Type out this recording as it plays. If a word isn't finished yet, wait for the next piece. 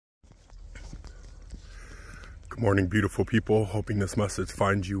Morning, beautiful people. Hoping this message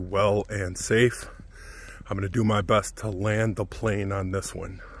finds you well and safe. I'm going to do my best to land the plane on this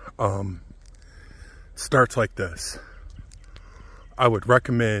one. Starts like this. I would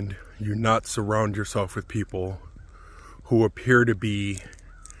recommend you not surround yourself with people who appear to be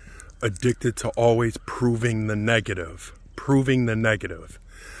addicted to always proving the negative.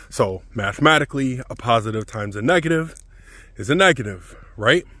 So mathematically, a positive times a negative is a negative,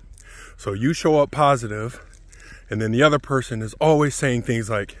 right? So you show up positive, and then the other person is always saying things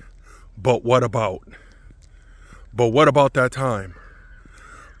like, but what about? But what about that time?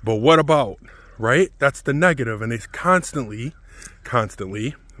 But what about? Right? That's the negative. And they constantly, I'm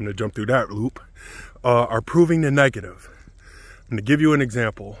going to jump through that loop, are proving the negative. I'm going to give you an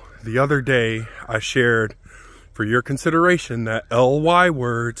example. The other day, I shared for your consideration that LY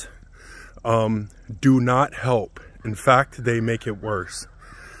words do not help. In fact, they make it worse.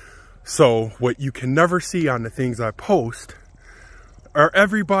 So what you can never see on the things I post are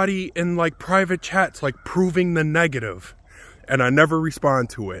everybody in like private chats like proving the negative, and I never respond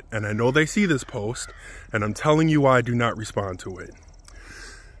to it. And I know they see this post, and I'm telling you why I do not respond to it.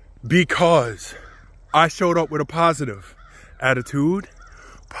 Because I showed up with a positive attitude,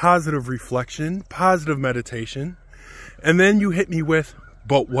 positive reflection, positive meditation, and then you hit me with,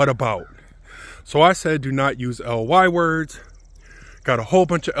 but what about? So I said, do not use LY words. Got a whole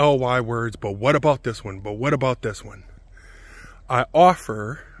bunch of LY words, but what about this one? But what about this one? I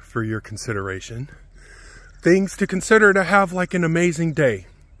offer, for your consideration, things to consider to have like an amazing day.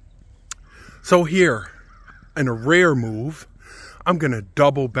 So here, in a rare move, I'm going to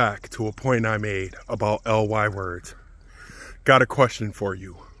double back to a point I made about LY words. Got a question for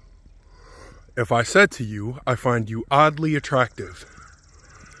you. If I said to you, I find you oddly attractive,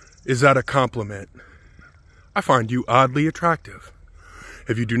 is that a compliment? I find you oddly attractive.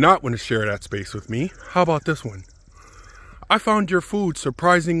 If you do not want to share that space with me, how about this one? I found your food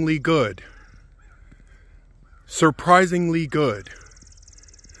surprisingly good. Surprisingly good.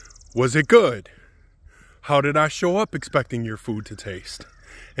 Was it good? How did I show up expecting your food to taste?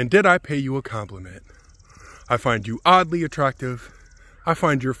 And did I pay you a compliment? I find you oddly attractive. I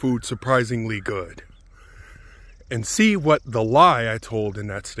find your food surprisingly good. And see what the lie I told in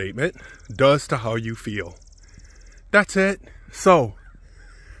that statement does to how you feel. That's it. So,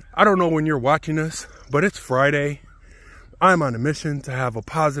 I don't know when you're watching this, but it's Friday. I'm on a mission to have a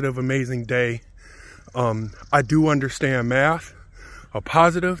positive, amazing day. I do understand math. A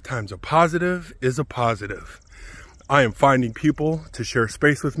positive times a positive is a positive. I am finding people to share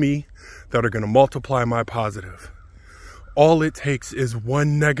space with me that are going to multiply my positive. All it takes is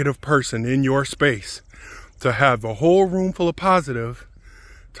one negative person in your space to have a whole room full of positive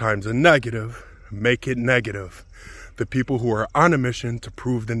times a negative, make it negative. The people who are on a mission to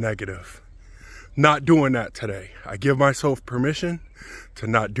prove the negative. Not doing that today. I give myself permission to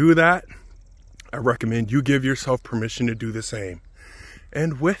not do that. I recommend you give yourself permission to do the same.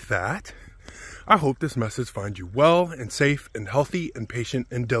 And with that, I hope this message finds you well and safe and healthy and patient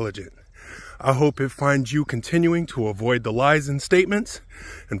and diligent. I hope it finds you continuing to avoid the lies and statements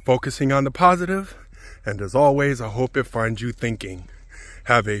and focusing on the positive. And as always, I hope it finds you thinking.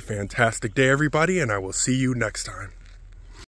 Have a fantastic day, everybody, and I will see you next time.